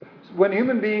When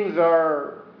human beings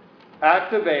are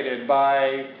activated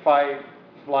by fight,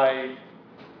 flight,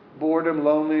 boredom,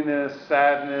 loneliness,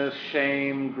 sadness,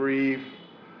 shame, grief,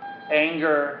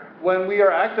 anger, when we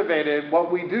are activated,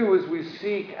 what we do is we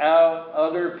seek out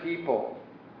other people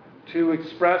to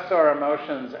express our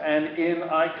emotions, and in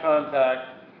eye contact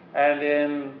and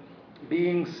in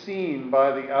being seen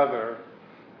by the other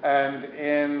and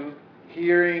in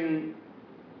hearing,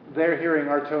 their hearing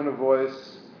our tone of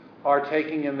voice, our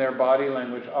taking in their body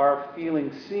language, our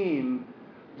feeling seen,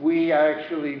 we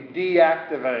actually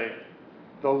deactivate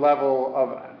the level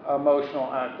of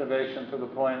emotional activation to the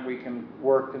point we can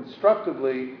work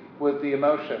constructively with the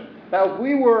emotion. Now, if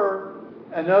we were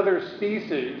another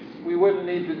species, we wouldn't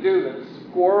need to do this.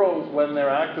 Squirrels, when they're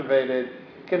activated,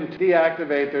 can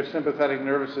deactivate their sympathetic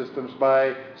nervous systems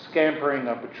by scampering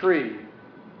up a tree.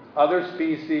 Other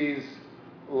species,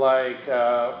 like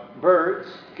birds,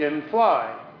 can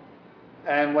fly.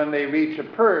 And when they reach a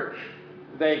perch,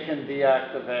 they can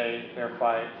deactivate their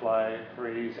fight, flight,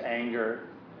 freeze, anger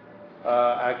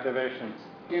activations.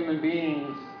 Human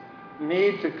beings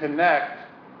need to connect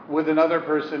with another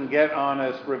person, get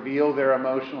honest, reveal their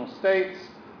emotional states,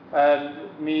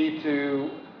 and need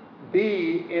to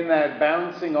be in that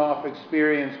bouncing off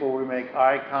experience where we make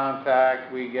eye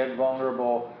contact, we get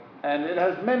vulnerable, and it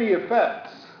has many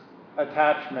effects.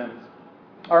 Attachment.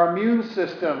 Our immune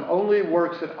system only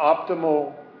works at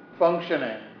optimal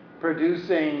functioning,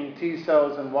 producing T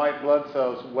cells and white blood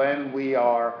cells when we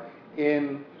are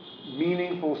in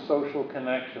meaningful social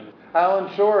connections.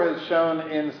 Alan Shore has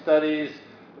shown in studies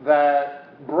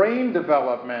that brain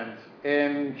development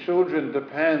in children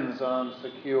depends on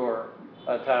secure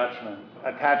attachment.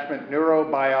 Attachment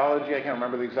neurobiology, I can't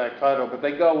remember the exact title, but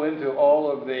they go into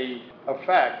all of the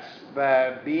effects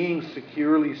that being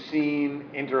securely seen,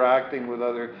 interacting with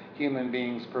other human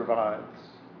beings provides.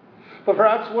 But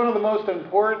perhaps one of the most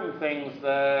important things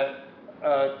that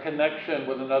connection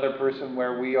with another person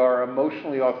where we are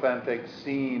emotionally authentic,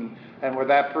 seen, and where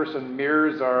that person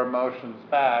mirrors our emotions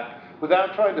back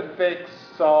without trying to fix,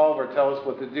 solve, or tell us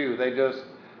what to do. They just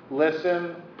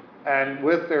listen and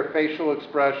with their facial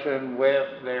expression,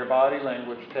 with their body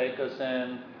language, take us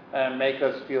in and make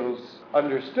us feel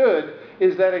understood,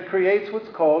 is that it creates what's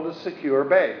called a secure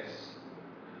base.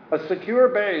 A secure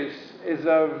base is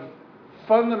of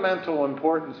fundamental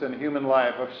importance in human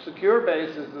life. A secure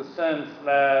base is the sense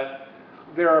that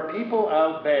there are people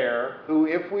out there who,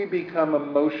 if we become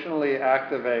emotionally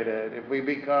activated, if we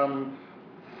become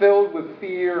filled with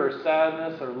fear or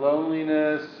sadness or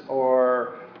loneliness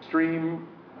or extreme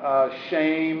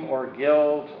shame or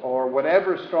guilt or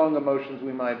whatever strong emotions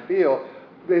we might feel,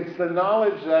 it's the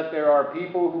knowledge that there are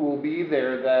people who will be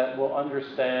there that will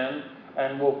understand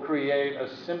and will create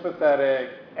a sympathetic,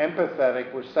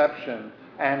 empathetic reception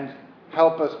and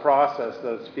help us process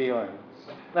those feelings.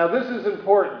 Now, this is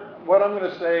important. What I'm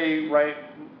going to say right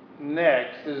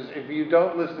next is, if you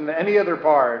don't listen to any other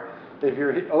part, if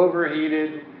you're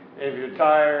overheated, if you're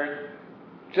tired,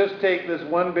 just take this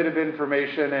one bit of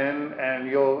information in and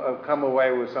you'll come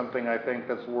away with something I think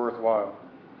that's worthwhile.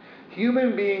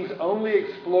 Human beings only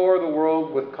explore the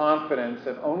world with confidence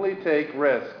and only take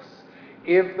risks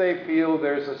if they feel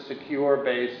there's a secure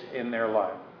base in their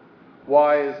life.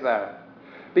 Why is that?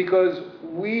 Because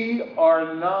we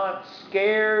are not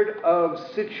scared of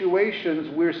situations,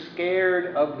 we're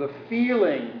scared of the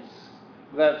feelings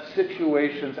that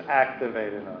situations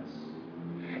activate in us.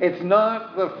 It's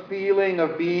not the feeling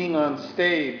of being on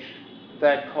stage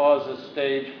that causes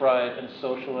stage fright and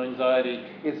social anxiety.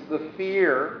 It's the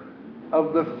fear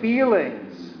of the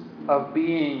feelings of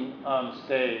being on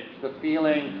stage, the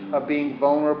feeling of being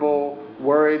vulnerable,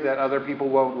 worried that other people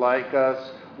won't like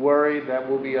us, worried that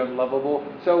we'll be unlovable.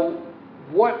 So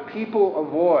what people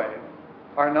avoid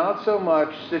are not so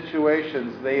much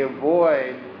situations, they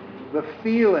avoid the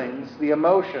feelings, the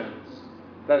emotions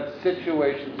that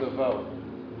situations evoke.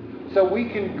 So we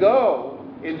can go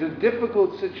into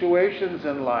difficult situations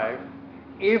in life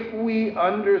if we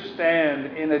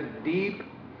understand in a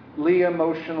deeply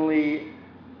emotionally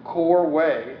core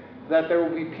way that there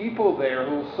will be people there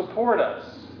who will support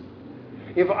us.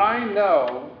 If I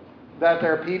know that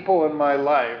there are people in my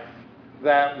life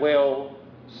that will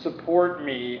support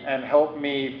me and help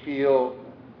me feel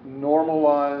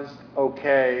normalized,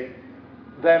 okay,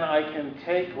 then I can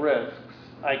take risks.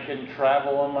 I can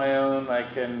travel on my own. I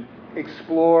can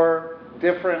explore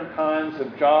different kinds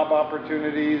of job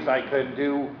opportunities. I could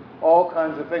do all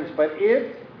kinds of things. But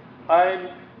if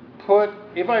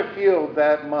I feel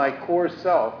that my core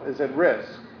self is at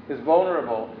risk, is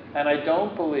vulnerable, and I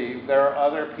don't believe there are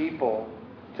other people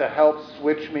to help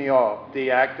switch me off,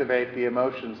 deactivate the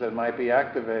emotions that might be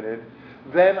activated,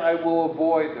 then I will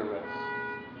avoid the risk.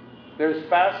 There's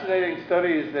fascinating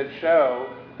studies that show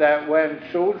that when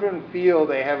children feel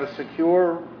they have a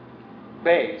secure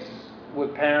base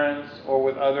with parents or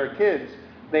with other kids,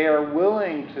 they are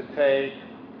willing to take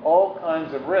all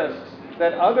kinds of risks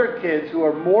that other kids who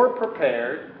are more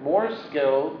prepared, more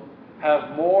skilled,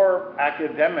 have more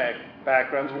academic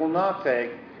backgrounds will not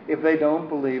take if they don't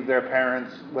believe their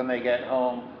parents, when they get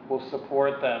home, will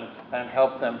support them and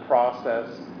help them process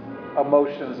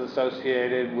emotions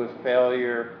associated with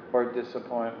failure or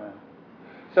disappointment.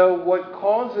 So what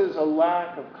causes a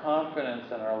lack of confidence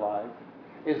in our life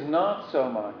is not so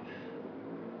much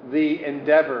the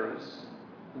endeavors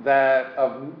that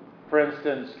of, for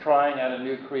instance, trying out a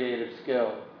new creative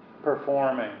skill,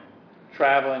 performing,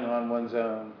 traveling on one's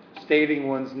own, stating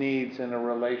one's needs in a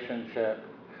relationship,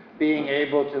 being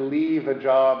able to leave a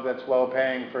job that's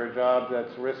well-paying for a job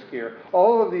that's riskier.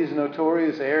 All of these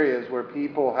notorious areas where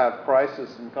people have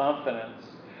crisis in confidence.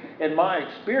 In my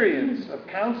experience of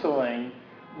counseling,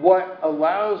 what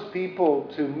allows people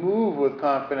to move with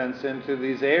confidence into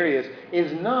these areas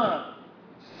is not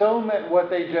so much what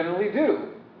they generally do.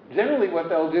 Generally what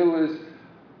they'll do is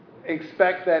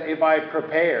expect that if I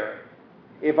prepare,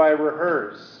 if I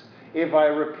rehearse, if I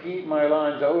repeat my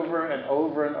lines over and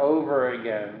over and over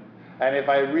again, and if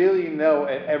I really know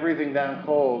everything down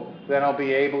cold, then I'll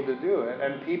be able to do it.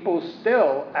 And people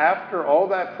still, after all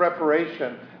that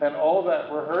preparation and all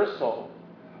that rehearsal,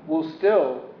 will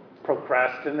still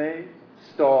procrastinate,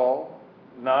 stall,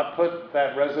 not put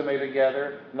that resume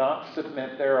together, not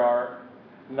submit their art,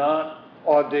 not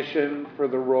audition for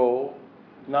the role,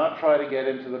 not try to get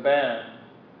into the band.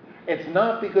 It's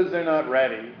not because they're not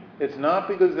ready. It's not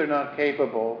because they're not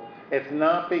capable. It's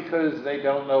not because they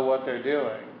don't know what they're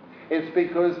doing. It's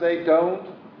because they don't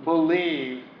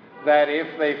believe that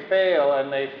if they fail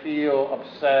and they feel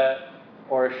upset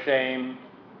or ashamed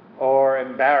or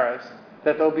embarrassed,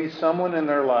 that there'll be someone in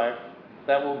their life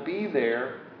that will be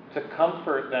there to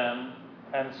comfort them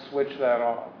and switch that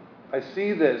off. I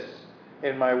see this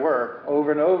in my work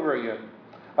over and over again.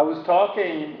 I was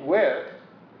talking with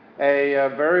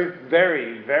a very,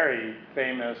 very, very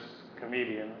famous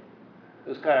comedian.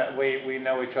 This guy, we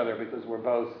know each other because we're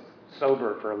both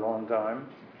sober for a long time.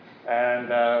 And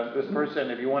this person,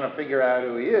 if you want to figure out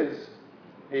who he is,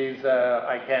 he's,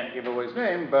 I can't give away his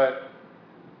name, but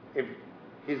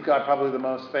he's got probably the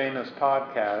most famous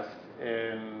podcast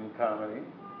in comedy.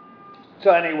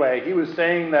 So anyway, he was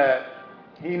saying that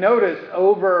he noticed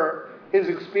over his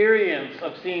experience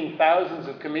of seeing thousands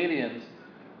of comedians,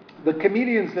 the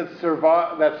comedians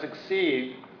that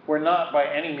succeed were not by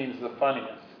any means the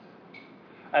funniest.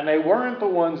 And they weren't the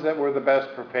ones that were the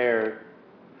best prepared.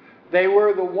 They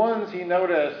were the ones, he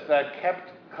noticed, that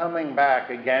kept coming back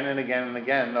again and again and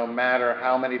again, no matter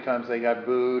how many times they got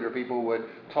booed or people would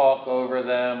talk over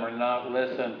them or not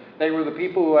listen. They were the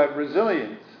people who had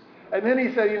resilience. And then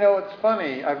he said, you know, it's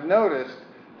funny, I've noticed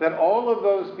that all of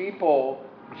those people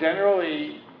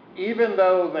generally, even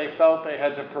though they felt they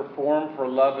had to perform for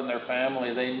love in their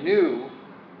family, they knew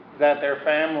that their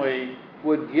family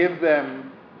would give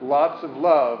them lots of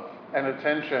love and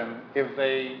attention if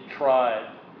they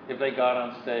tried, if they got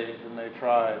on stage and they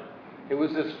tried. It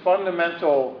was this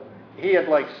fundamental, he had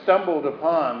stumbled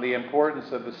upon the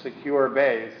importance of a secure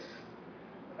base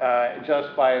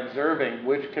just by observing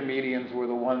which comedians were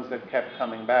the ones that kept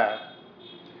coming back.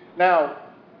 Now,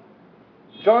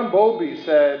 John Bowlby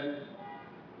said,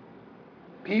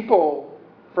 people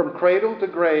from cradle to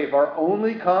grave are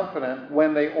only confident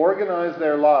when they organize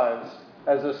their lives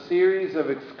as a series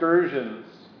of excursions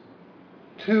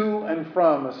to and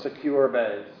from a secure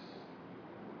base,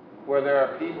 where there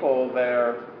are people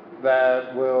there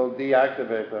that will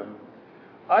deactivate them.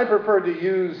 I prefer to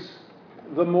use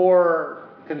the more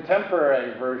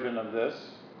contemporary version of this.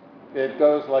 It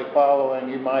goes like following,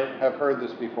 you might have heard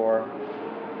this before.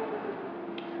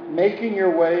 Making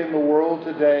your way in the world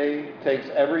today takes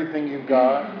everything you've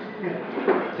got.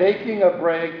 Taking a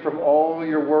break from all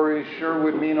your worries sure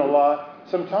would mean a lot.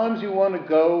 Sometimes you want to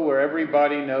go where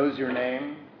everybody knows your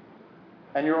name,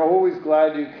 and you're always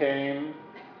glad you came.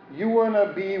 You want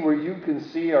to be where you can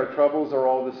see our troubles are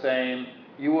all the same.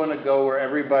 You want to go where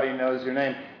everybody knows your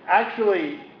name.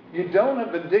 Actually, you don't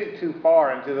have to dig too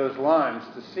far into those lines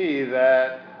to see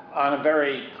that on a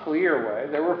very clear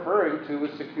way, they're referring to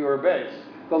a secure base.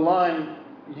 The line,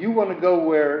 you want to go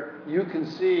where you can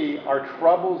see our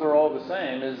troubles are all the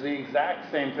same, is the exact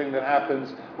same thing that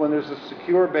happens when there's a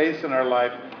secure base in our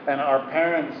life and our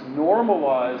parents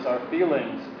normalize our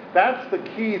feelings. That's the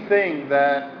key thing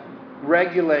that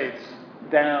regulates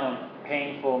down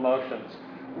painful emotions.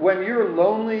 When you're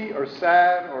lonely or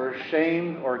sad or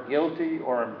ashamed or guilty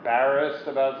or embarrassed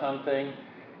about something,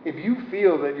 if you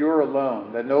feel that you're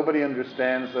alone, that nobody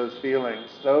understands those feelings,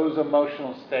 those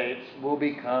emotional states will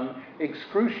become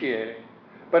excruciating.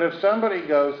 But if somebody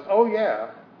goes, oh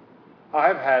yeah,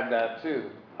 I've had that too,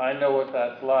 I know what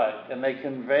that's like, and they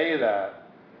convey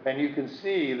that, and you can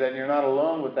see that you're not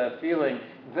alone with that feeling,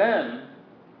 then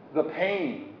the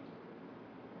pain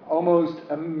almost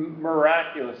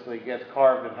miraculously gets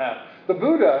carved in half. The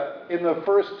Buddha, in the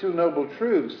first two Noble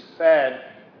Truths, said,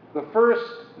 the first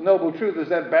noble truth is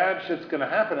that bad shit's going to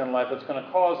happen in life. It's going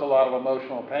to cause a lot of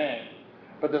emotional pain.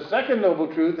 But the second noble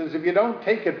truth is if you don't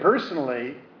take it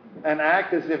personally and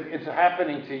act as if it's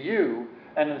happening to you,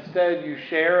 and instead you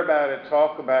share about it,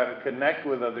 talk about it, connect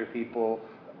with other people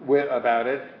about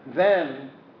it,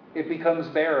 then it becomes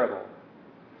bearable.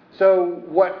 So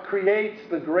what creates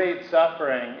the great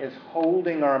suffering is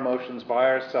holding our emotions by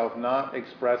ourselves, not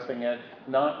expressing it,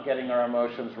 not getting our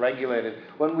emotions regulated.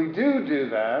 When we do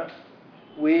that,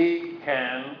 we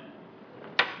can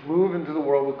move into the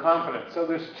world with confidence. So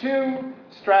there's two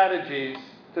strategies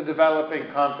to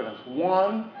developing confidence.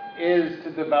 One is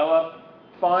to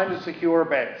find a secure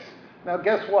base. Now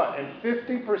guess what? In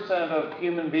 50% of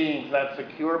human beings, that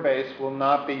secure base will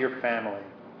not be your family.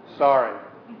 Sorry.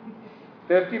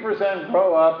 50%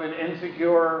 grow up in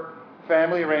insecure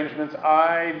family arrangements.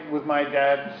 With my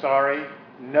dad, sorry,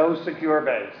 no secure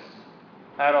base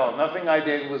at all. Nothing I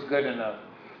did was good enough.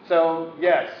 So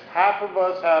yes, half of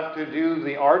us have to do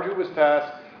the arduous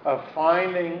task of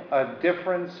finding a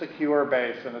different secure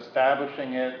base and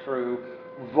establishing it through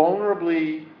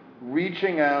vulnerably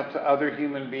reaching out to other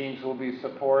human beings who will be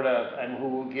supportive and who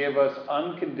will give us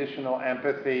unconditional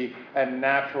empathy and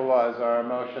naturalize our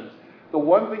emotions. The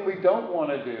one thing we don't want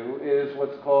to do is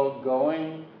what's called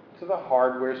going to the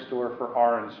hardware store for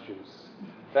orange juice.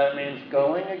 That means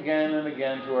going again and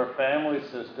again to our family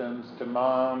systems, to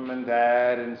mom and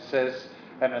dad and sis,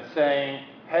 and saying,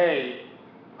 hey,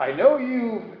 I know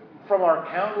you, from our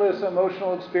countless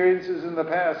emotional experiences in the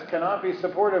past, cannot be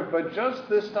supportive, but just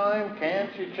this time,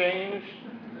 can't you change?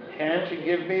 Can't you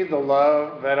give me the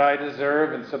love that I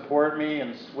deserve and support me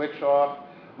and switch off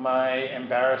my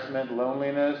embarrassment,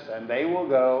 loneliness? And they will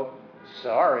go,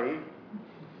 sorry.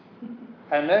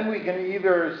 And then we can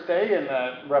either stay in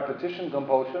that repetition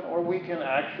compulsion, or we can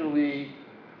actually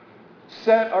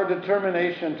set our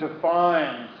determination to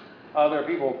find other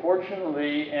people.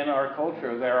 Fortunately, in our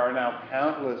culture, there are now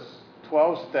countless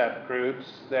 12-step groups,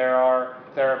 there are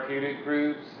therapeutic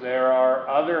groups, there are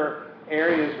other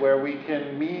areas where we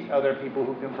can meet other people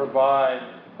who can provide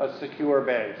a secure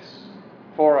base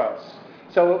for us.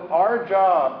 So our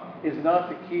job is not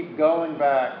to keep going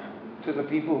back to the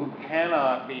people who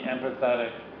cannot be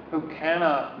empathetic, who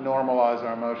cannot normalize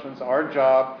our emotions. Our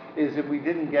job is, if we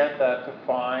didn't get that, to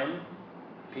find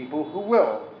people who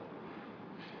will.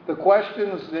 The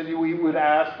questions that we would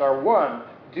ask are, one,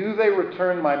 do they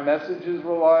return my messages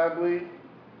reliably?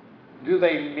 Do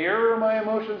they mirror my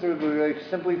emotions, or do they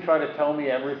simply try to tell me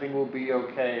everything will be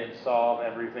okay and solve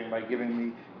everything by giving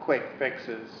me quick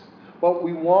fixes? What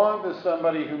we want is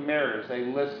somebody who mirrors. They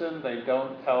listen, they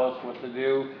don't tell us what to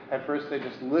do. At first they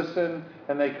just listen,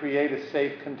 and they create a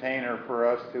safe container for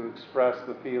us to express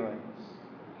the feelings.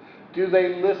 Do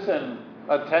they listen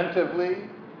attentively,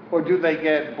 or do they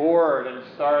get bored and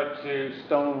start to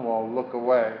stonewall, look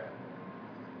away?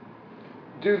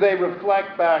 Do they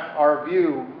reflect back our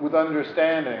view with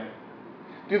understanding?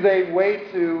 Do they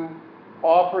wait to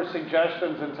offer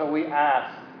suggestions until we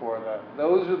ask for them?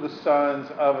 Those are the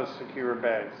signs of a secure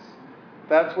base.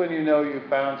 That's when you know you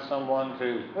found someone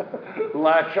to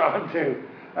latch onto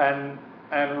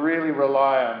and really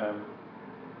rely on them.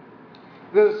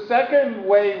 The second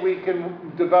way we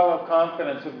can develop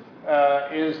confidence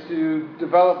is to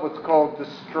develop what's called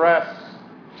distress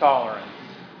tolerance.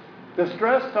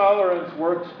 Distress tolerance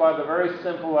works by the very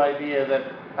simple idea that,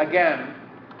 again,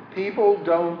 people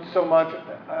don't so much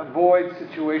avoid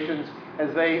situations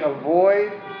as they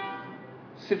avoid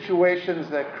situations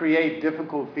that create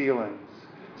difficult feelings.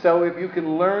 So if you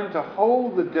can learn to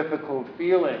hold the difficult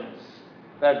feelings,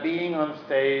 that being on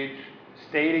stage,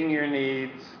 stating your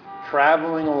needs,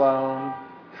 traveling alone,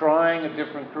 trying a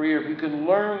different career, if you can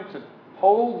learn to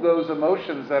hold those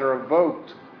emotions that are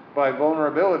evoked by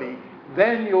vulnerability,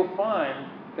 then you'll find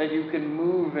that you can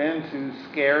move into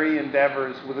scary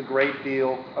endeavors with a great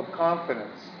deal of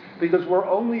confidence. Because we're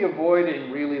only avoiding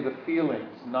really the feelings,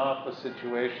 not the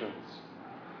situations.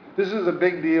 This is a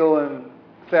big deal in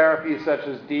therapies such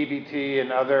as DBT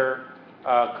and other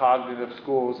cognitive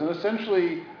schools. And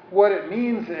essentially what it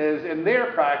means is, in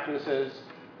their practices,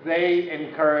 they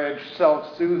encourage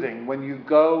self-soothing. When you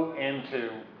go into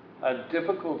a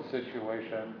difficult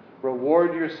situation,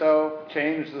 reward yourself,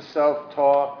 change the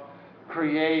self-talk,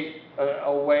 create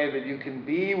a way that you can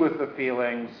be with the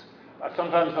feelings.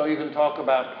 Sometimes they'll even talk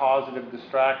about positive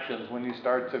distractions. When you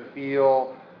start to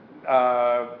feel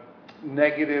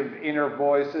negative inner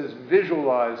voices,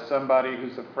 visualize somebody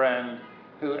who's a friend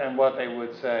and what they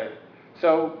would say.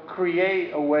 So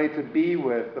create a way to be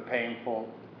with the painful,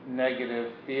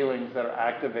 negative feelings that are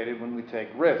activated when we take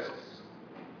risks.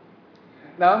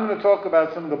 Now I'm going to talk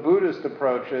about some of the Buddhist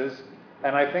approaches,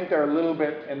 and I think they're a little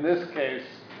bit, in this case,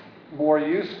 more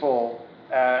useful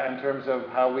in terms of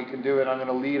how we can do it. I'm going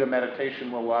to lead a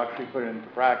meditation where we'll actually put it into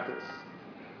practice.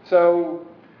 So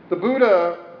the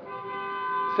Buddha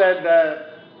said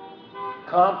that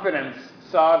confidence,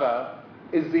 saddha,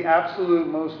 is the absolute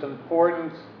most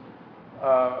important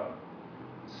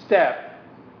step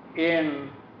in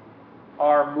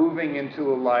our moving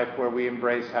into a life where we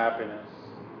embrace happiness.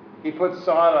 He put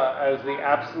saddha as the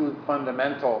absolute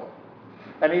fundamental.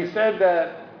 And he said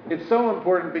that it's so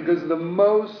important because the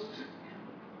most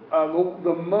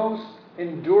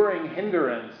enduring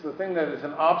hindrance, the thing that is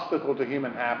an obstacle to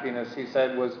human happiness, he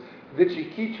said, was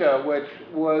vicikiccha, which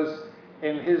was,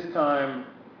 in his time,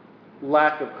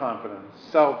 lack of confidence,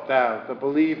 self-doubt, the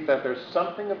belief that there's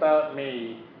something about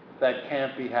me that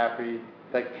can't be happy,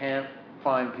 that can't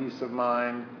find peace of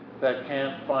mind, that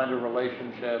can't find a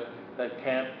relationship, that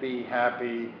can't be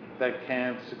happy, that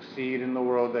can't succeed in the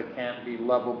world, that can't be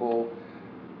lovable.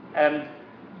 And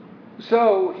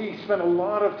so he spent a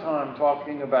lot of time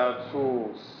talking about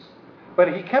tools.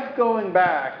 But he kept going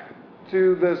back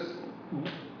to this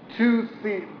two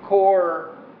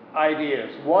core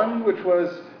ideas. One, which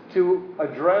was to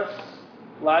address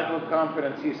lack of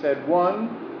confidence. He said,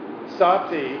 one,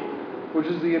 sati, which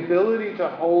is the ability to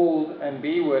hold and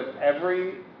be with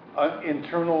every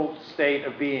internal state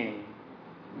of being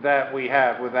that we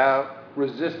have without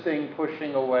resisting,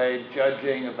 pushing away,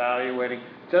 judging, evaluating,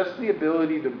 just the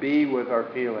ability to be with our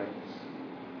feelings.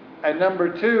 And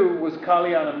number two was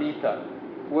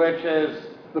kalyanamitta, which is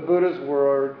the Buddha's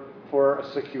word for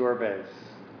a secure base.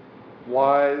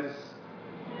 Wise,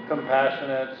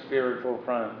 compassionate, spiritual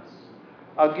friends.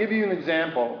 I'll give you an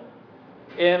example.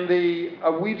 In the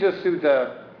Avijja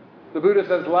Sutta, the Buddha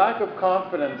says lack of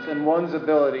confidence in one's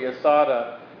ability,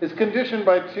 asada, is conditioned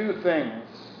by two things.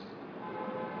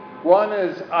 One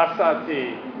is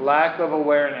asati, lack of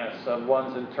awareness of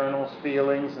one's internal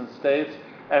feelings and states,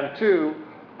 and two,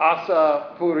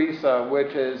 asa purisa,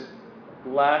 which is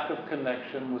lack of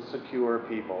connection with secure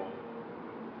people.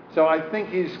 So I think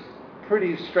he's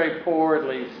pretty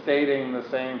straightforwardly stating the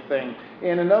same thing.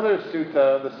 In another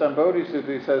sutta, the Sambodhi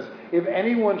Sutta, he says, if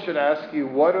anyone should ask you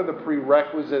what are the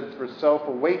prerequisites for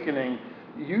self-awakening,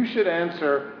 you should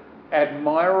answer,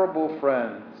 admirable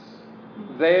friends.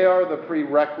 They are the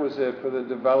prerequisite for the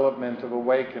development of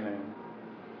awakening.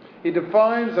 He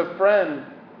defines a friend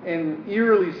in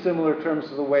eerily similar terms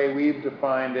to the way we've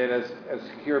defined it as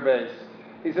secure base.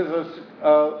 He says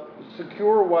a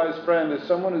secure, wise friend is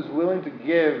someone who's willing to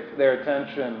give their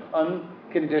attention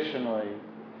unconditionally,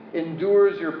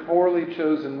 endures your poorly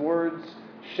chosen words,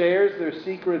 shares their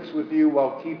secrets with you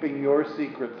while keeping your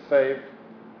secrets safe.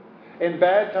 In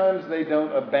bad times, they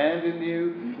don't abandon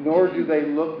you, nor do they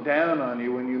look down on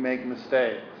you when you make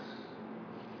mistakes.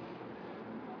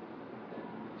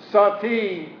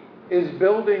 Sati is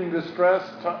building the stress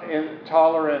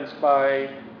tolerance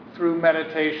through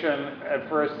meditation at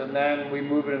first, and then we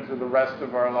move it into the rest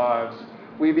of our lives.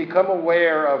 We become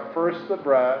aware of first the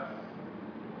breath,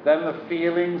 then the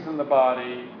feelings in the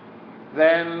body,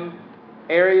 then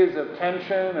areas of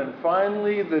tension, and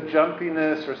finally the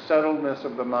jumpiness or settledness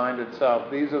of the mind itself.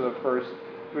 These are the first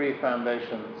three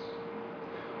foundations.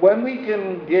 When we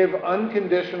can give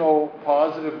unconditional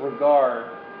positive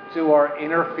regard to our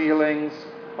inner feelings,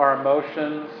 our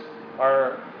emotions,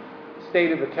 our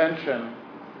state of attention,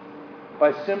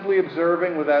 by simply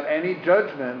observing without any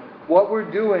judgment, what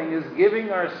we're doing is giving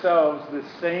ourselves the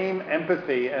same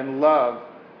empathy and love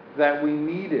that we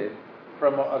needed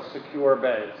from a secure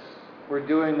base. We're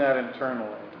doing that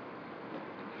internally.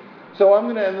 So I'm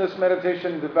going to, in this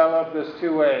meditation, develop this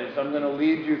two ways. I'm going to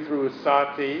lead you through a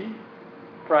sati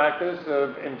practice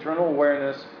of internal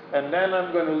awareness, and then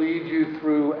I'm going to lead you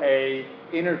through a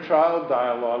inner child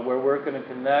dialogue where we're going to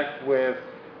connect with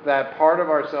that part of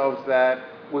ourselves that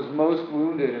was most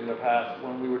wounded in the past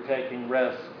when we were taking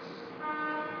risks.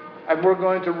 And we're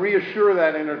going to reassure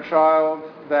that inner child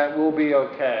that we'll be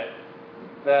okay,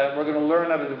 that we're going to learn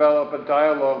how to develop a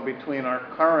dialogue between our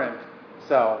current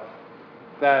self,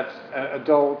 that's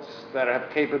adults that have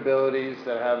capabilities,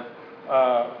 that have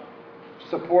uh,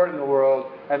 support in the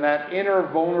world, and that inner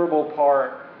vulnerable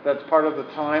part that's part of the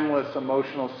timeless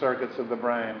emotional circuits of the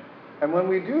brain. And when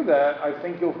we do that, I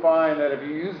think you'll find that if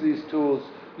you use these tools,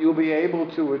 you'll be able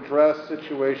to address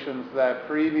situations that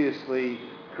previously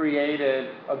created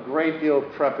a great deal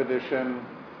of trepidation,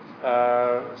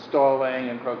 stalling,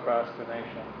 and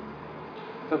procrastination.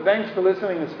 So thanks for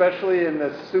listening, especially in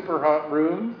this super hot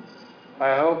room.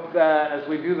 I hope that as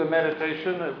we do the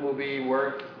meditation, it will be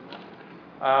worth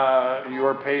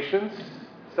your patience.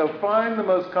 So find the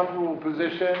most comfortable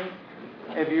position.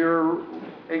 If you're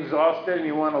exhausted and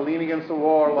you want to lean against the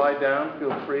wall or lie down,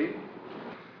 feel free.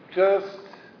 Just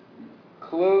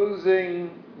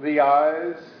closing the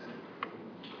eyes,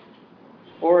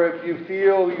 or if you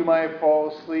feel you might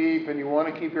fall asleep and you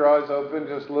want to keep your eyes open,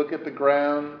 just look at the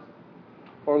ground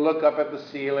or look up at the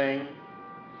ceiling.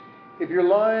 If you're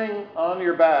lying on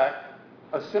your back,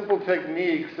 a simple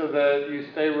technique so that you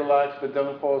stay relaxed but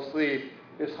don't fall asleep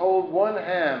is hold one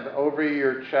hand over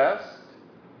your chest,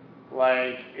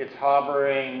 like it's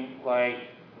hovering like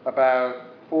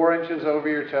about 4 inches over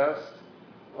your chest,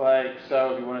 like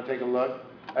so if you want to take a look.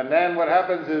 And then what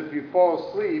happens is if you fall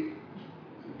asleep,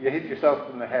 you hit yourself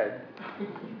in the head.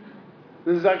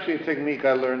 This is actually a technique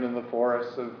I learned in the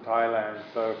forests of Thailand,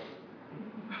 so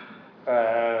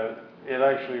it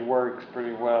actually works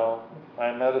pretty well.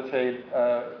 I meditate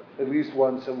at least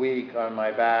once a week on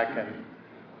my back, and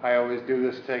I always do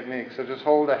this technique. So just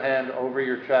hold a hand over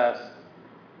your chest,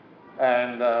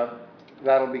 and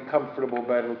that'll be comfortable,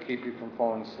 but it'll keep you from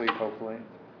falling asleep, hopefully.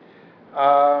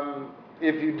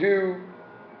 If you do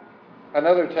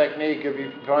another technique, if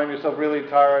you find yourself really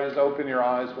tired, is open your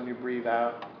eyes when you breathe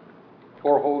out,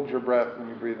 or hold your breath when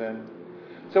you breathe in.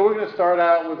 So we're going to start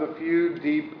out with a few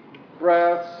deep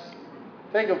breaths.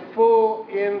 Take a full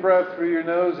in-breath through your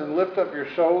nose and lift up your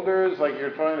shoulders like you're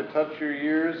trying to touch your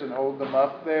ears and hold them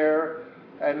up there.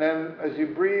 And then as you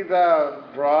breathe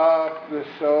out, drop the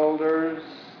shoulders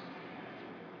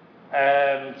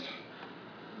and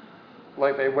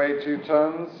like they weigh 2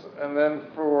 tons. And then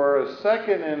for a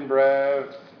second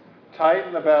in-breath,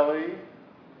 tighten the belly,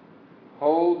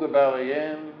 hold the belly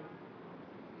in,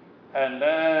 and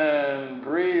then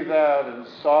breathe out and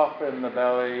soften the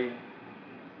belly.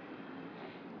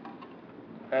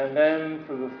 And then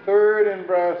for the third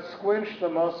in-breath, squinch the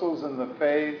muscles in the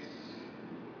face.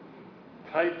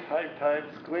 Tight, tight, tight,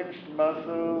 squinched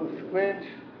muscles, squinch.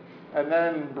 And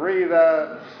then breathe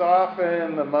out,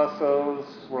 soften the muscles,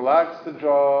 relax the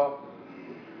jaw,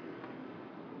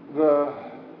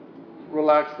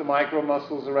 relax the micro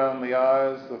muscles around the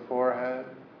eyes, the forehead.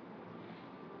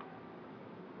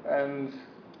 And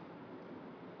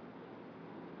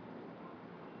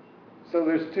so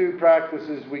there's 2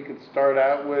 practices we could start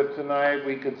out with tonight.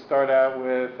 We could start out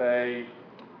with a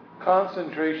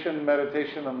concentration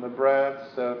meditation on the breath.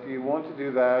 So if you want to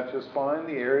do that, just find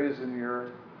the areas in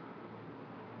your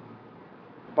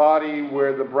body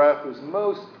where the breath is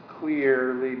most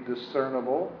clearly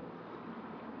discernible.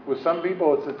 With some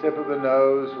people, it's the tip of the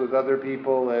nose. With other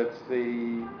people, it's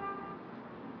the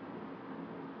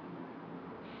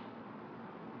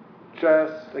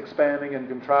chest expanding and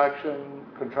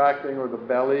contracting, or the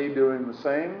belly doing the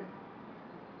same.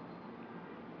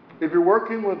 If you're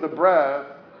working with the breath,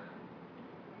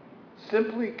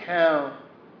 simply count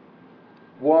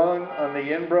 1 on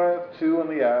the in-breath, 2 on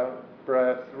the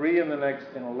out-breath, 3 in the next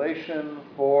inhalation,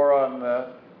 4 on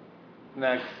the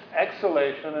next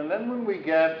exhalation, and then when we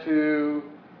get to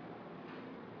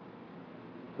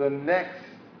the next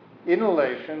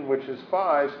inhalation, which is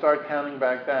 5, start counting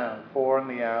back down. 4 on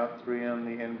the out, 3 on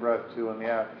the in-breath, 2 on the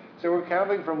out. So we're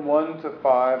counting from 1 to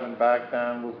 5 and back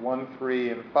down with 1,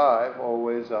 3, and 5,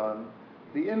 always on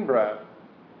the in-breath.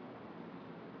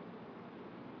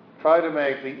 Try to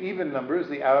make the even numbers,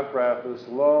 the out-breath, as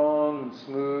long and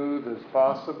smooth as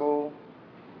possible,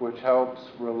 which helps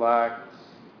relax.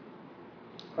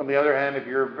 On the other hand, if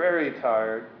you're very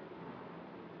tired,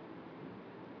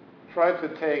 try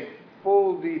to take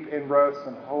full deep in-breaths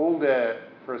and hold it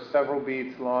for several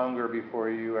beats longer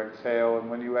before you exhale. And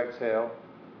when you exhale,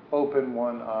 open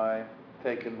one eye,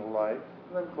 take in the light,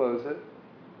 and then close it.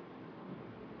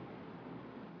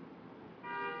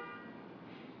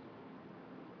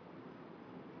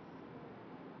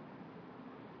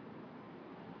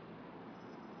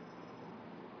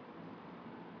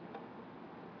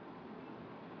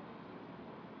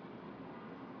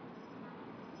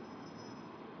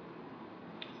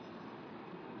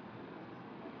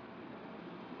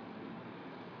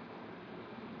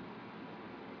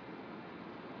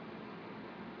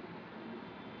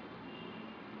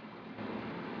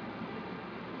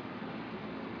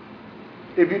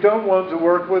 If you don't want to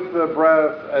work with the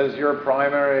breath as your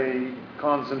primary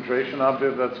concentration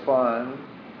object, that's fine.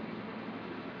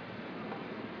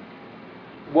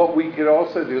 What we could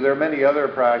also do, there are many other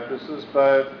practices,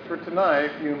 but for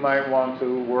tonight you might want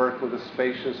to work with a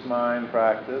spacious mind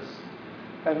practice.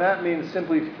 And that means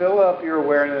simply fill up your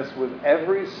awareness with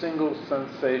every single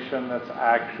sensation that's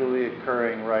actually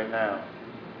occurring right now.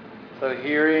 So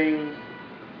hearing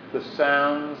the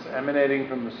sounds emanating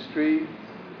from the street,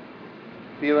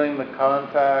 feeling the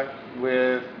contact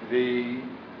with the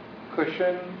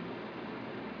cushion,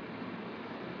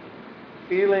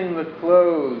 feeling the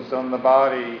clothes on the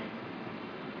body,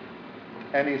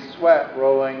 any sweat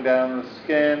rolling down the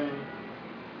skin,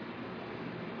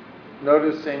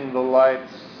 noticing the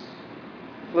lights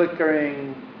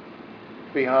flickering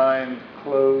behind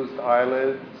closed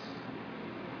eyelids.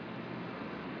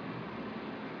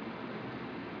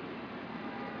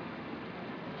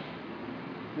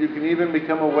 You can even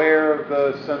become aware of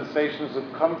the sensations of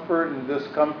comfort and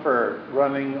discomfort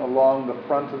running along the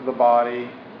front of the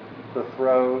body, the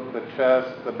throat, the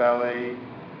chest, the belly.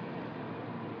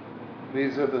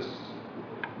 These are the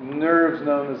nerves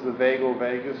known as the vagal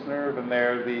vagus nerve, and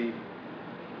they're the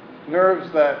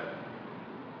nerves that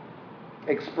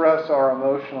express our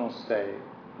emotional state,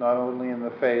 not only in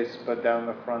the face but down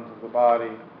the front of the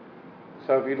body.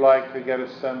 So if you'd like to get a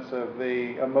sense of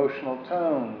the emotional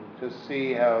tone, just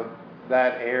see how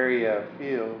that area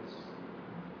feels.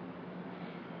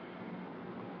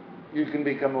 You can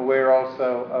become aware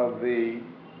also of the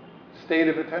state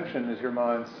of attention. Is your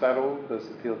mind settled? Does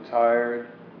it feel tired?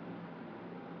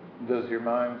 Does your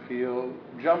mind feel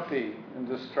jumpy and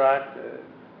distracted?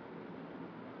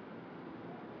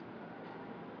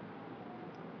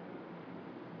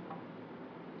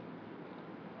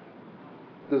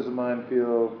 Does the mind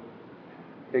feel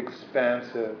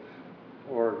expansive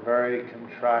or very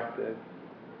contracted?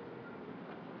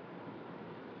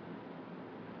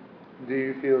 Do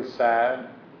you feel sad,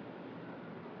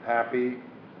 happy?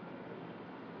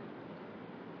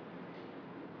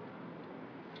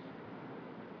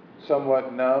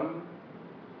 Somewhat numb,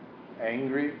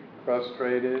 angry,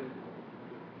 frustrated?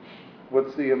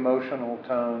 What's the emotional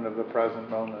tone of the present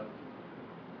moment?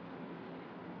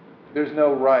 There's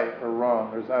no right or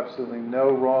wrong. There's absolutely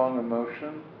no wrong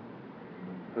emotion.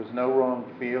 There's no wrong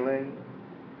feeling.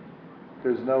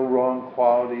 There's no wrong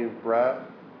quality of breath.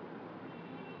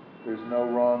 There's no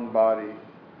wrong body.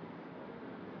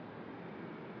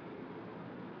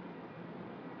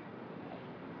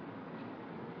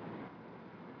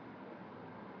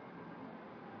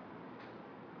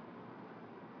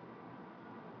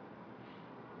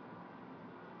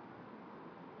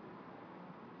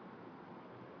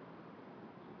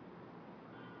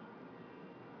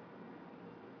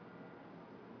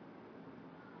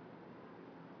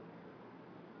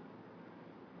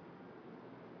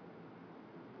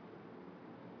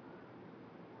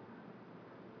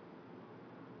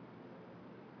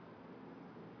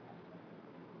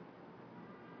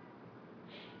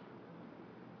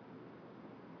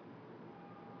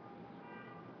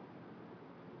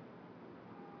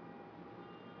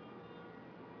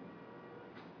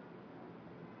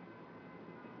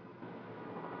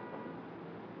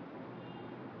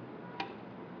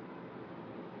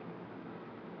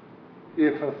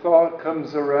 If a thought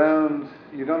comes around,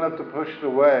 you don't have to push it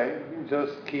away. You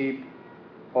just keep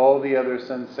all the other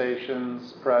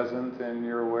sensations present in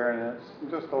your awareness.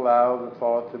 You just allow the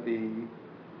thought to be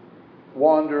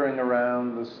wandering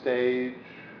around the stage,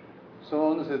 so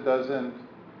long as it doesn't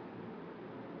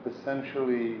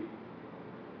essentially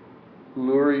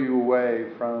lure you away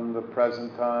from the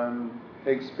present time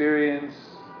experience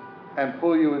and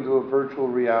pull you into a virtual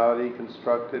reality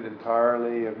constructed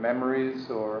entirely of memories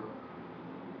or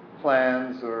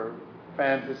plans or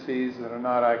fantasies that are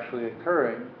not actually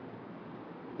occurring.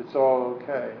 It's all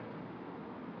okay.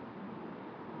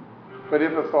 But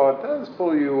if a thought does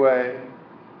pull you away,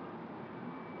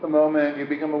 the moment you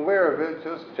become aware of it,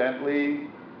 just gently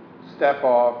step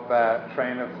off that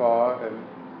train of thought and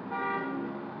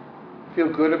feel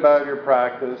good about your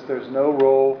practice. There's no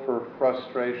role for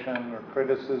frustration or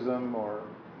criticism or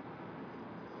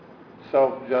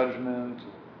self-judgment.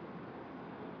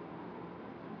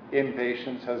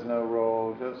 Impatience has no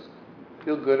role. Just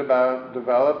feel good about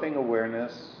developing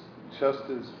awareness, just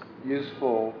as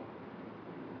useful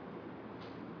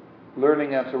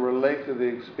learning how to relate to the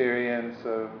experience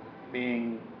of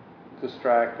being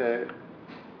distracted.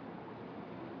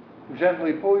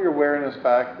 Gently pull your awareness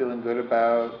back, feeling good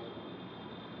about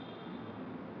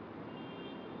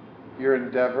your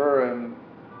endeavor, and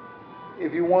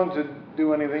if you want to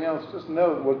do anything else, just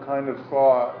note what kind of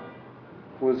thought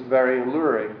was very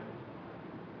alluring.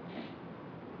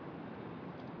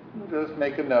 Just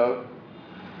make a note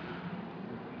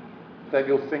that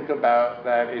you'll think about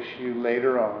that issue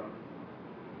later on,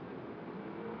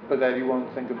 but that you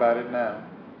won't think about it now.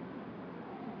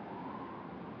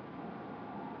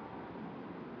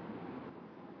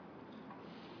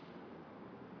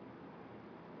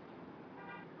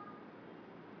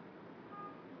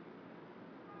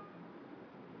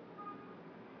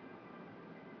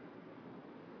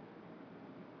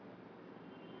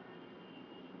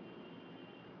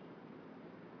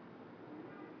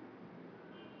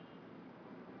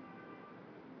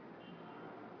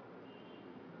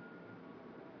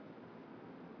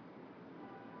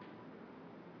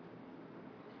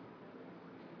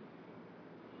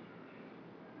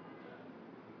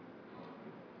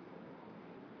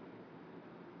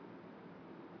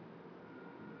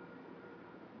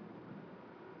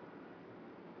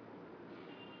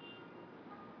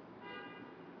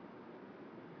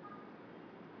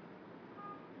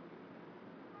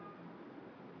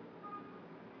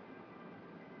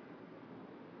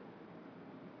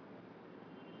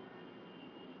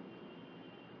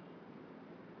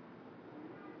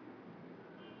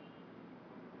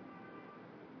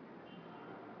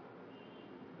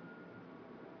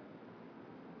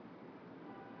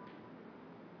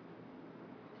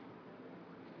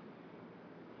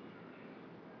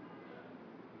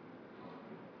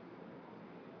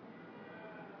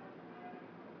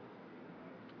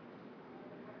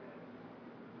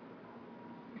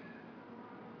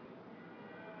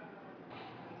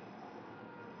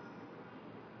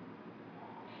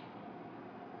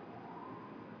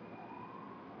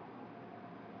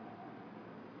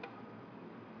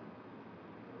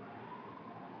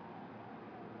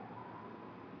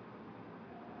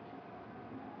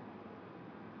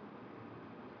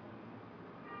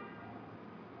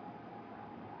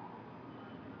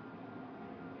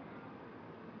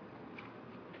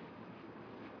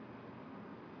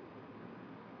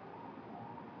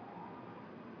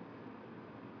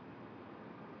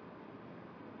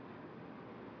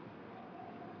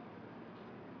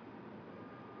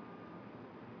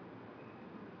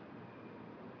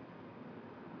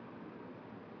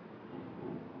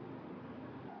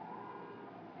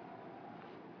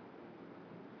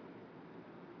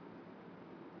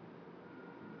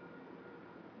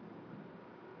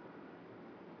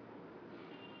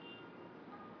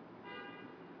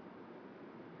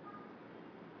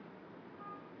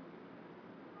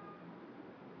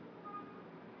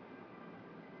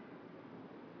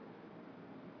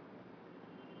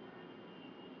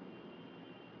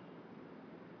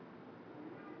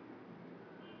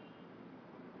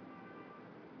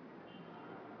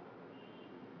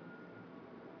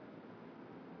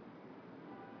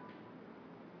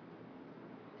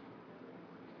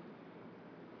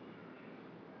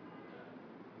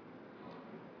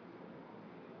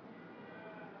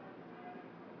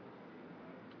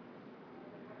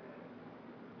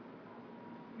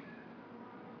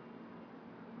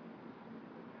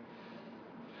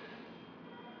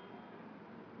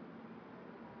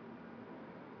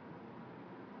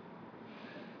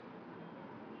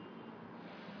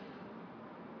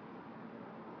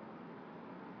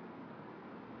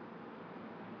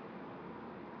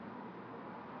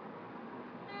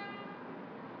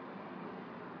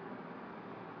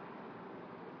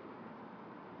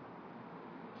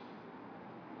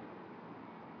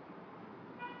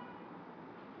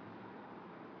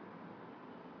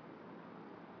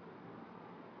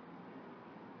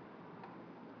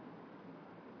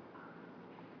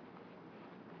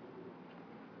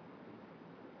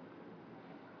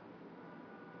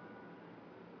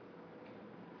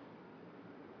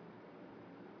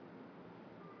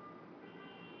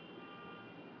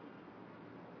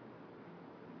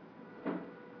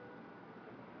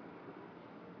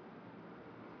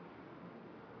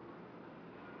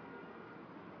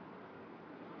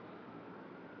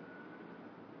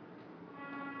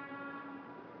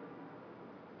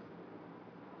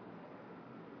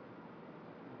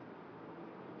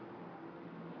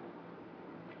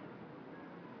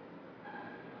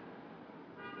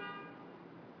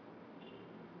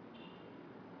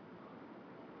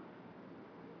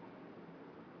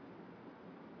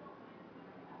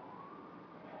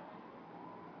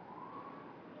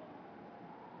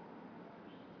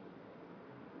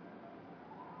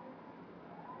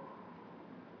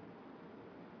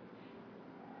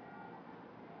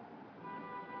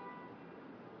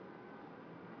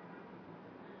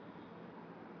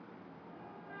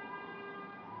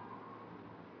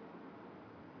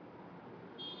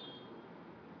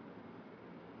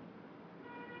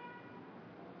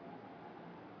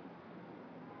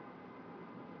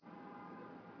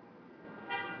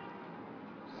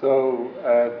 So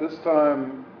at this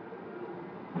time,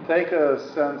 take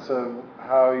a sense of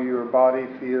how your body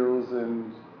feels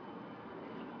and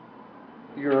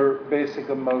your basic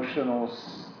emotional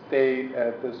state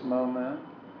at this moment.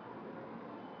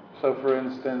 So for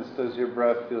instance, does your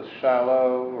breath feel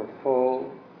shallow or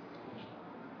full?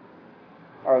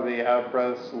 Are the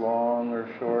out-breaths long or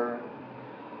short?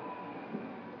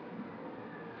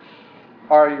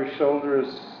 Are your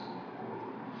shoulders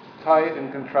tight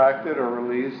and contracted or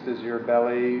released? Is your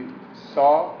belly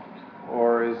soft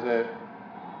or is it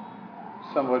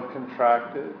somewhat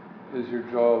contracted? Is your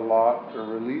jaw locked or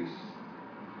released?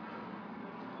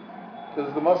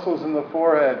 Does the muscles in the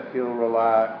forehead feel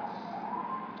relaxed?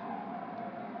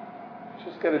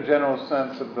 Just get a general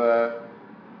sense of the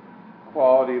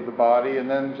quality of the body, and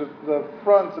then just the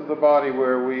front of the body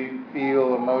where we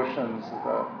feel emotions,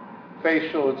 the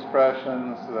facial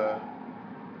expressions, the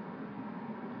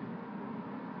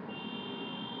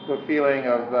feeling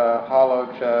of the hollow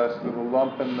chest or the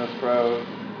lump in the throat.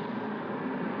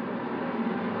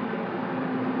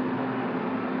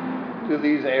 Do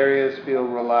these areas feel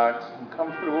relaxed and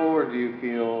comfortable, or do you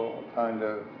feel kind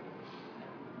of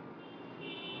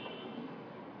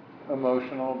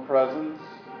emotional presence?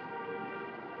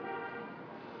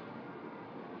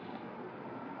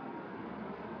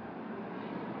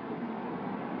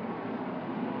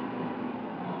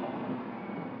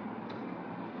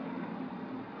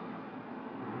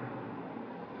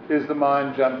 Is the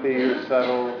mind jumpy or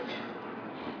settled?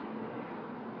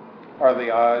 Are the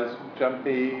eyes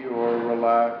jumpy or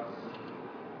relaxed?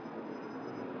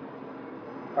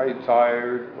 Are you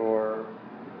tired or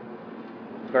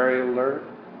very alert?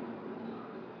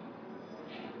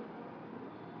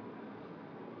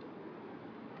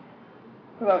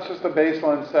 And that's just a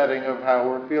baseline setting of how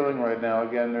we're feeling right now.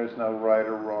 Again, there's no right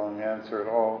or wrong answer at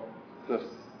all, just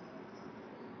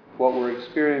what we're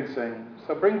experiencing.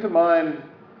 So bring to mind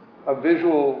a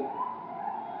visual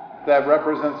that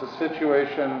represents a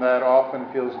situation that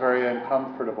often feels very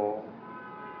uncomfortable,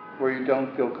 where you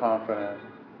don't feel confident.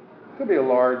 It could be a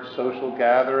large social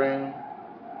gathering,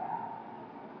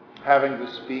 having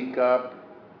to speak up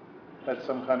at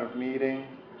some kind of meeting,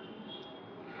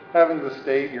 having to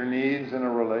state your needs in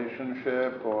a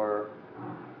relationship, or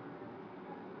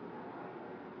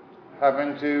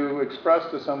having to express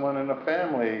to someone in a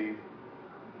family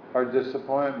our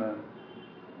disappointment.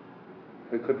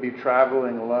 It could be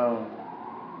traveling alone.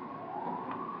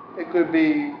 It could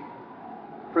be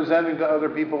presenting to other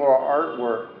people our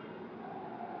artwork,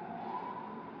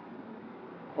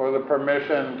 or the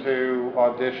permission to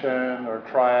audition or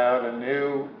try out a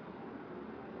new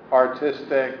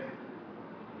artistic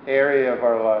area of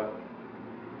our life.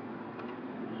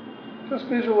 Just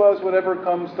visualize whatever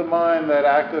comes to mind that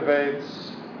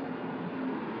activates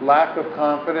lack of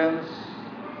confidence,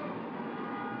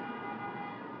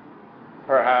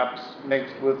 perhaps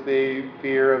mixed with the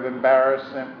fear of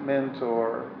embarrassment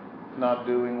or not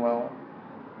doing well.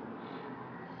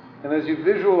 And as you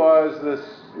visualize this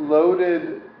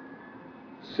loaded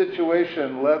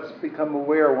situation, let's become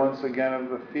aware once again of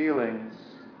the feelings.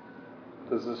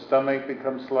 Does the stomach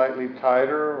become slightly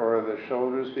tighter, or the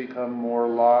shoulders become more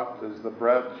locked? Does the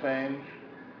breath change?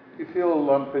 Do you feel a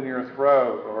lump in your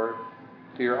throat, or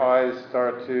do your eyes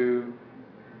start to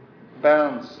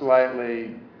bounce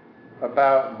slightly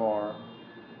about more?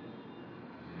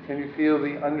 Can you feel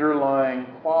the underlying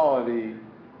quality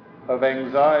of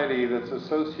anxiety that's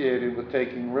associated with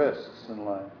taking risks in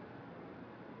life?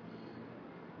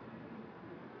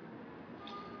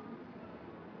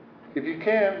 If you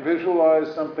can't,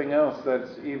 visualize something else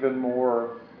that's even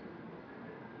more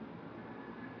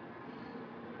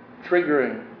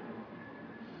triggering.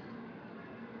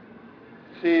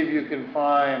 See if you can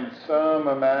find some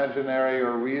imaginary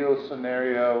or real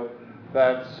scenario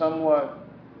that's somewhat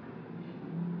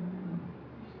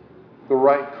the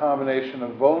right combination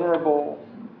of vulnerable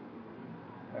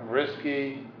and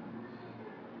risky,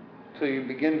 till you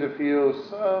begin to feel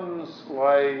some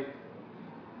slight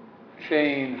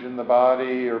change in the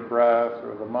body or breath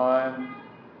or the mind.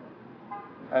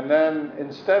 And then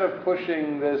instead of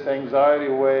pushing this anxiety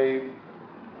away,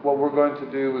 what we're going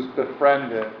to do is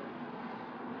befriend it.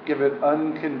 Give it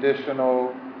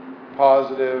unconditional,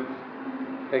 positive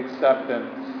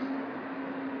acceptance.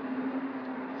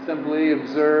 Simply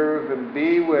observe and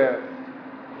be with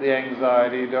the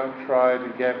anxiety. Don't try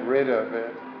to get rid of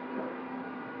it.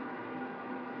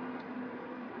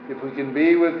 If we can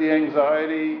be with the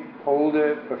anxiety, hold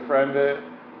it, befriend it,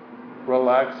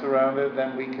 relax around it,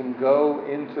 then we can go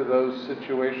into those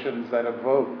situations that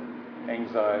evoke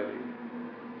anxiety.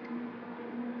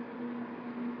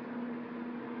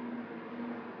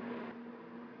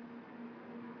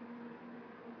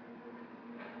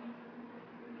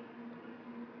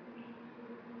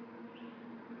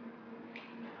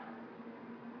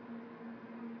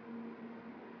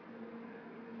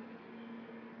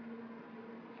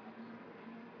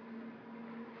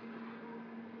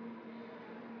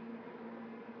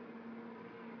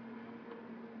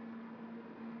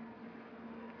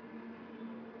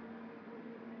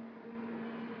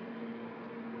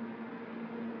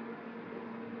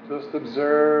 Just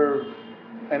observe.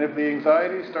 And if the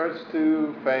anxiety starts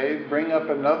to fade, bring up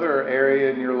another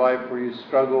area in your life where you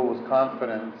struggle with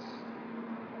confidence.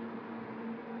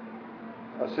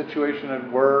 A situation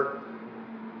at work,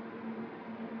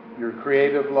 your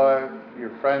creative life,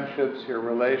 your friendships, your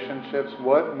relationships.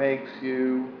 What makes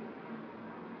you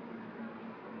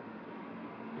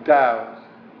doubt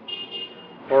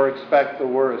or expect the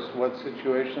worst? What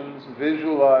situations?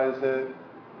 Visualize it,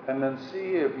 and then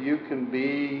see if you can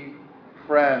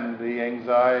befriend the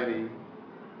anxiety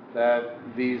that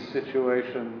these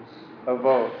situations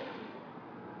evoke.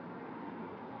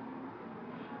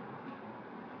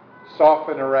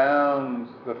 Soften around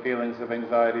the feelings of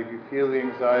anxiety. If you feel the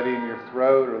anxiety in your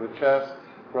throat or the chest,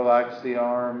 relax the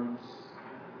arms,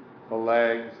 the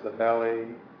legs, the belly.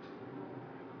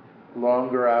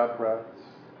 Longer out breaths.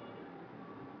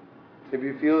 If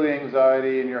you feel the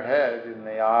anxiety in your head, in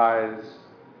the eyes,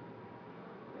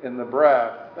 in the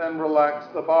breath, then relax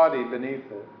the body beneath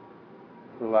it.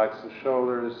 Relax the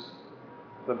shoulders,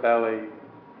 the belly,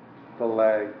 the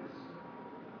legs.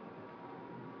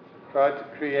 Try to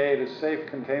create a safe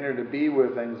container to be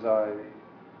with anxiety.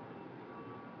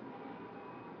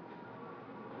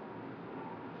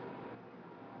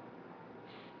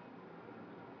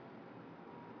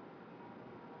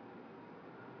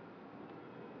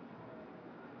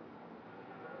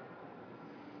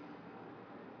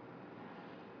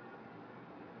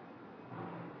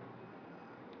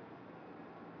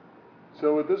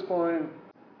 So at this point,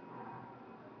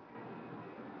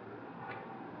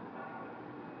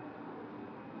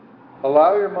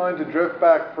 allow your mind to drift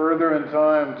back further in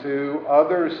time to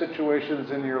other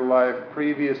situations in your life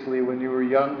previously when you were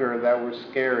younger that were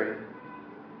scary.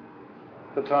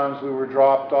 The times we were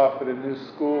dropped off at a new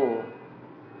school.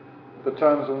 The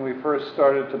times when we first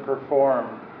started to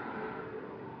perform.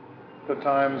 The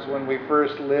times when we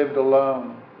first lived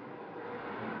alone.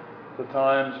 The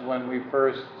times when we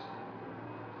first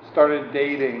started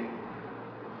dating.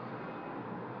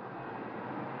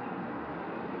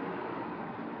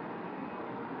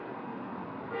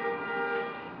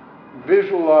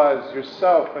 Visualize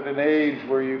yourself at an age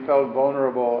where you felt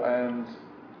vulnerable and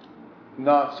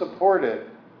not supported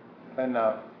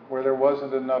enough, where there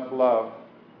wasn't enough love.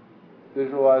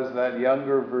 Visualize that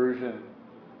younger version.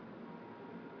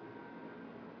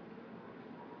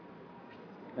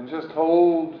 And just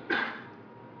hold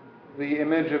the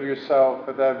image of yourself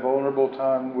at that vulnerable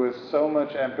time with so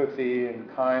much empathy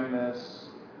and kindness,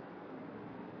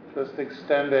 just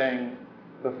extending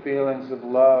the feelings of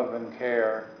love and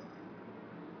care.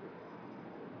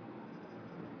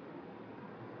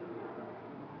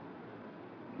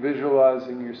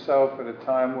 Visualizing yourself at a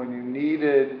time when you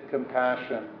needed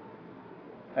compassion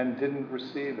and didn't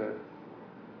receive it.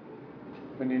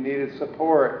 When you needed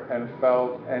support and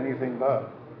felt anything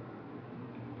but.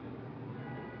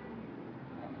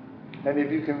 And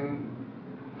if you can,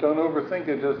 don't overthink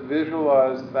it, just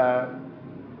visualize that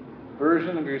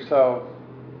version of yourself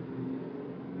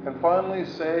and finally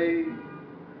say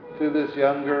to this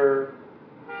younger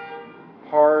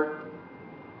part,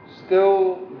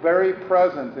 still very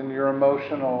present in your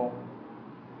emotional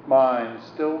mind,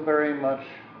 still very much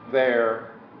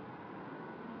there,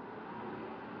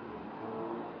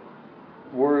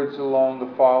 words along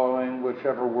the following,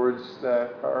 whichever words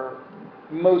that are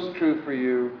most true for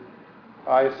you.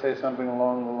 I say something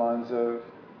along the lines of,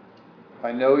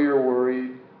 I know you're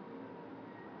worried.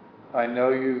 I know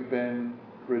you've been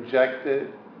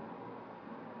rejected.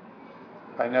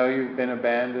 I know you've been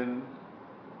abandoned.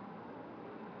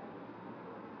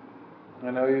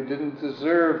 I know you didn't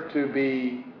deserve to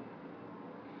be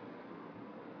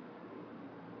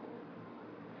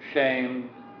shamed.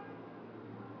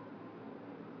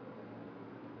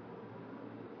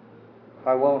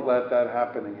 I won't let that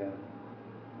happen again.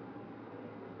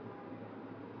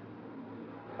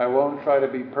 I won't try to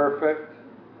be perfect.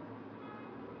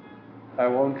 I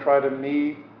won't try to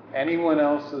meet anyone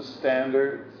else's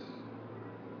standards.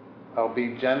 I'll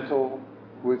be gentle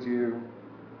with you.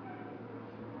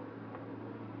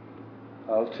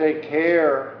 I'll take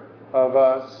care of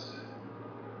us,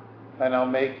 and I'll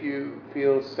make you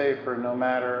feel safer no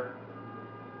matter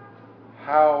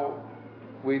how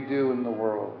we do in the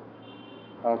world.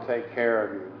 I'll take care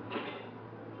of you.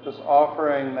 Just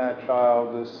offering that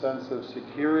child this sense of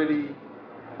security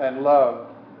and love.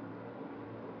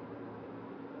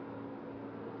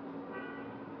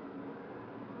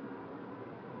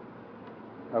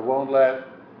 I won't let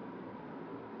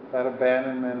that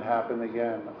abandonment happen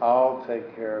again. I'll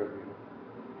take care of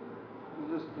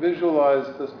you. Just visualize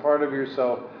this part of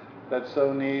yourself that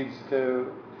so needs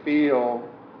to feel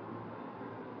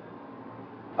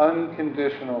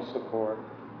unconditional support.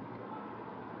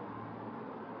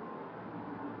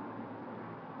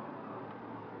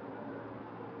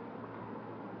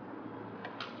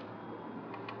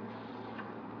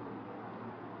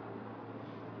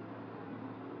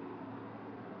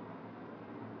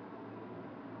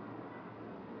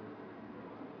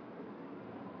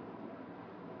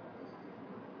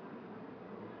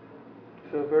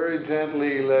 So very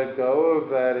gently let go of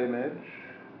that image,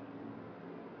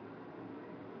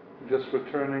 just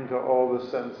returning to all the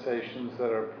sensations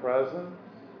that are present.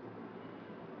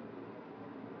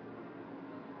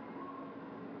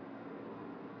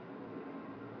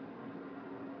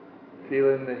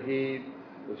 Feeling the heat,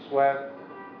 the sweat,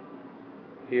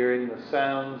 hearing the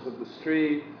sounds of the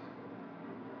street,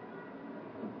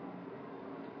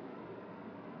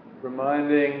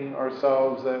 reminding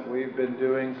ourselves that we've been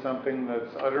doing something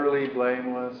that's utterly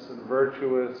blameless and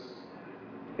virtuous.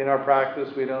 In our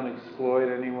practice, we don't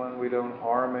exploit anyone, we don't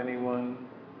harm anyone,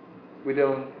 we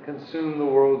don't consume the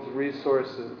world's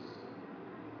resources.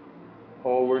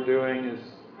 All we're doing is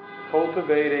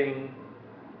cultivating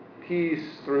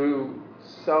peace through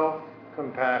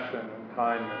self-compassion and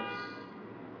kindness.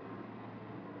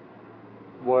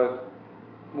 What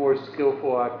more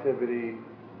skillful activity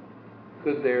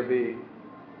could there be?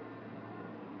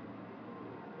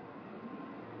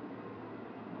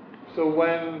 So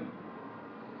whenever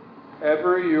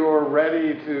you're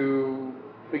ready to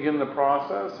begin the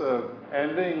process of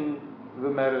ending the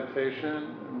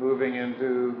meditation, moving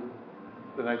into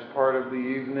the next part of the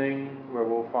evening where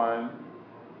we'll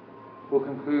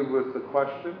conclude with the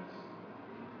questions.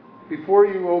 Before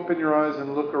you open your eyes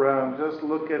and look around, just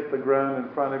look at the ground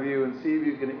in front of you and see if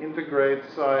you can integrate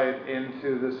sight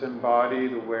into this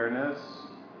embodied awareness.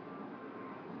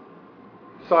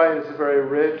 Sight is a very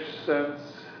rich sense,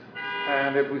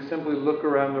 and if we simply look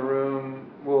around the room,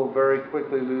 we'll very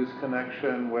quickly lose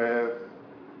connection with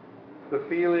the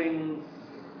feelings,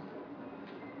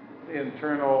 the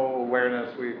internal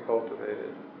awareness we've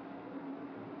cultivated.